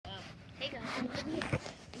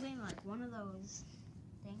doing like one of those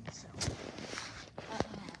things. So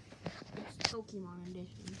it's Pokemon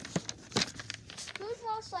edition. Who's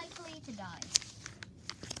most likely to die?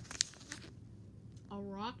 A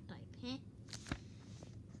rock type, huh?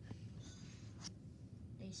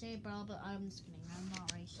 They say blah blah. I'm just kidding. I'm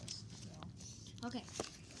not racist. So okay.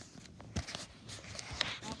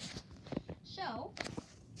 So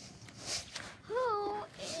who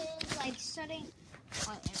is like studying?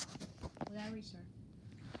 We gotta restart.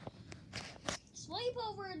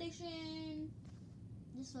 Sleepover edition.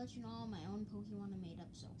 Just to let you know, my own Pokemon I made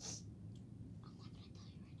up. So I'm not gonna tell you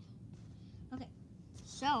right now. Okay.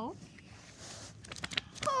 So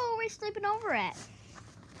who are we sleeping over at?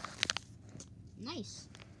 Nice.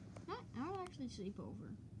 I'll actually sleep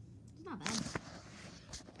over. It's not bad.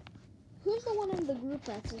 Who's the one in the group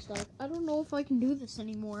that's just like, I don't know if I can do this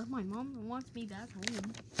anymore. My mom wants me back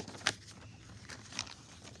home.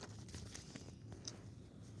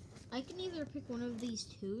 I can either pick one of these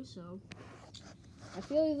two, so I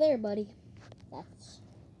feel you there, buddy. That's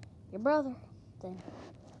your brother. Then.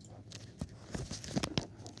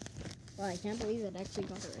 Well, I can't believe it actually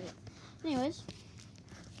got it right. Anyways,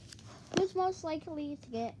 who's most likely to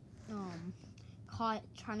get caught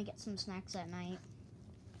trying to get some snacks at night?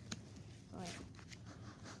 Like,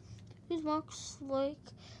 who's most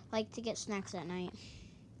like to get snacks at night?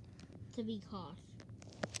 To be caught.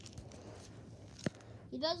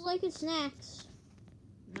 He does like his snacks.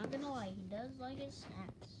 I'm not gonna lie, he does like his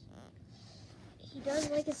snacks. He does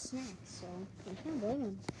like his snacks, so I can't blame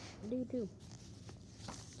him. I do too.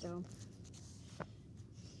 So,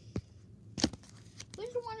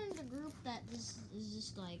 who's the one in the group that is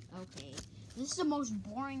just like, okay, this is the most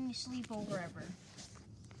boring sleepover ever?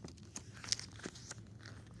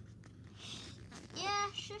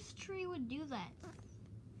 Yeah, Shift Tree would do that.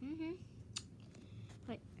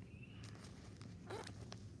 But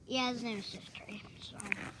yeah, his name is Shift Tree. So,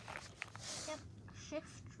 yep, Shift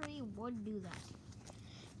Tree would do that.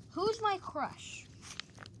 Who's my crush?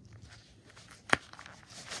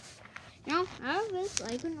 You know, out of this,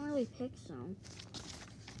 I couldn't really pick some.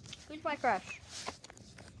 Who's my crush?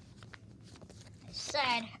 I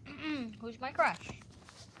said, who's my crush?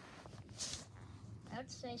 I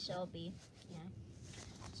would say Selby. Yeah.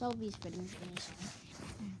 Selby's fitting for me, so.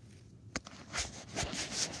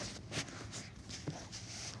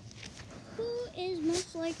 Who is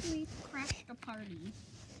most likely to crash the party?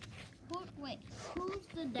 Who's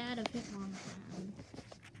the dad of Hitmonchan?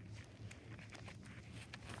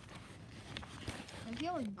 I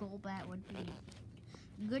feel like Golbat would be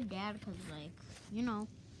a good dad because, like, you know,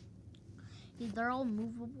 they're all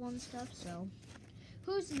movable and stuff, so.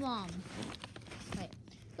 Who's mom? Wait,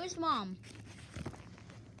 who's mom?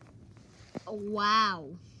 Oh, wow.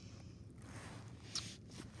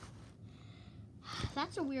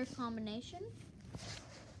 That's a weird combination.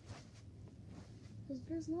 Because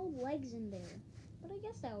there's no legs in there. But I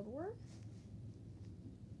guess that would work.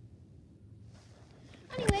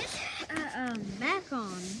 Anyways, back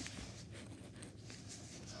on.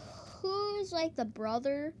 Who's like the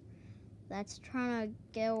brother that's trying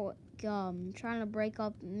to break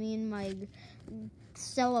up me and my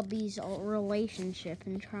Celebi's relationship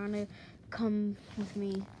and trying to come with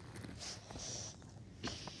me?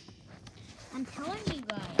 I'm telling you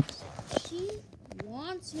guys, she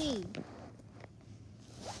wants me.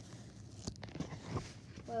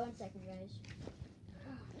 Wait 1 second, guys.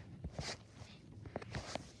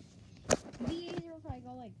 It'd be easier if I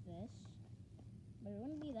go like this, but it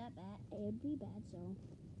wouldn't be that bad. It would be bad, so.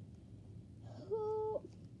 Who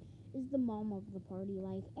is the mom of the party?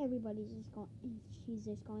 Like, everybody's just going, she's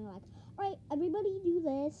just going like, alright, everybody do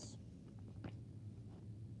this.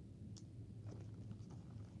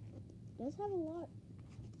 Does have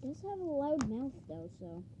a loud mouth though,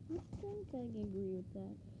 so I think I can agree with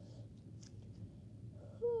that.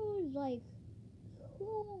 Who's going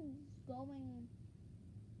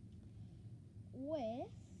with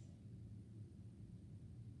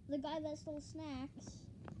the guy that stole snacks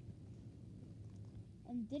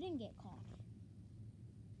and didn't get caught?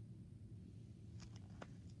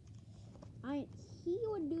 He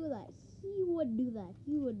would do that. He would do that.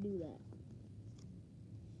 He would do that.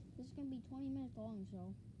 This is gonna be 20 minutes long,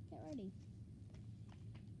 so get ready.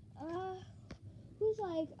 Who's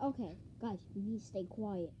like, okay, guys, we need to stay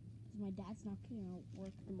quiet because my dad's not gonna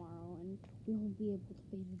work tomorrow and we won't be able to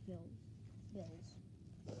pay the bills.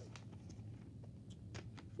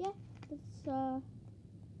 Yeah, that's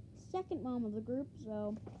second mom of the group,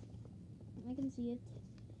 so I can see it.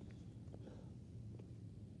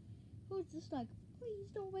 Who's just like, please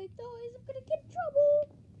don't make noise, I'm gonna get in trouble.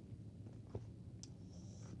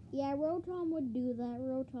 Yeah, Rotom would do that.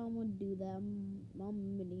 Rotom would do that. I'm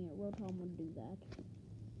admitting it. Rotom would do that.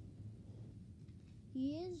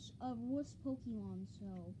 He is a wuss Pokemon, so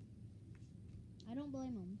I don't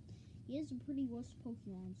blame him. He is a pretty wuss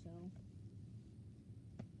Pokemon, so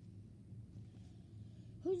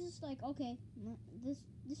who's just like, okay, this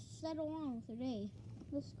settle on with the day.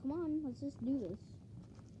 Come on, let's just do this.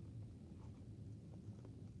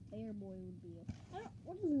 Bear Boy would be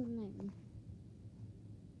what is his name?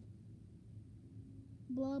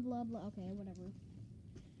 Blah blah blah. Okay, whatever.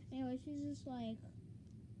 Anyway, she's just like,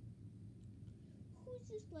 who's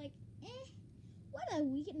just like, whatever,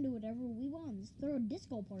 we can do whatever we want. Let's throw a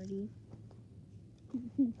disco party.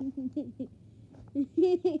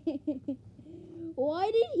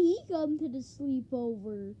 Why did he come to the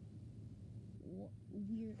sleepover?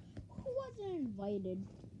 Weird. Who wasn't invited?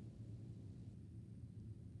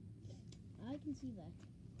 I can see that.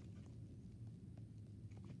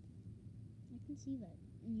 I can see that.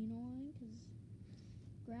 And you know why? Because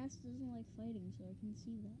grass doesn't like fighting, so I can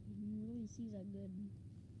see that. I can really see that good.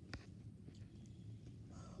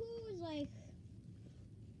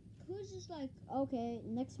 Who's just like, okay,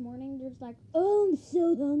 next morning they're just like, oh, I'm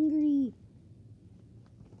so hungry.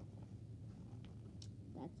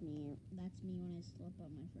 That's me. That's me when I slept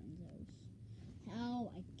at my friend's house.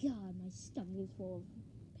 Oh my god, my stomach is full of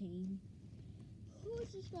pain.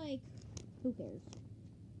 Who's just like, who cares?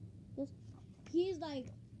 He's like,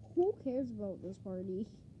 who cares about this party?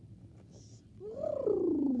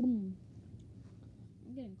 I'm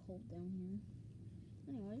getting cold down here.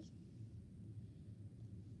 Anyways.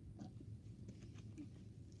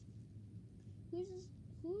 Who's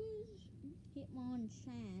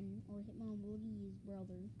Hitmonchan or Hitmonlee's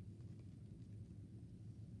brother?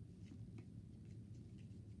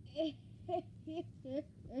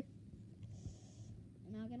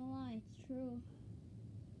 I'm not gonna lie, it's true.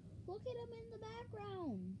 Look at him in the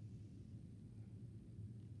background.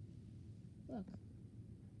 Look.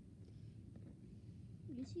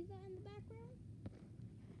 You see that in the background?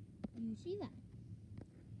 You see that?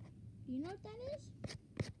 Do you know what that is?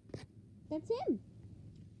 That's him.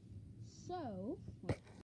 So, let's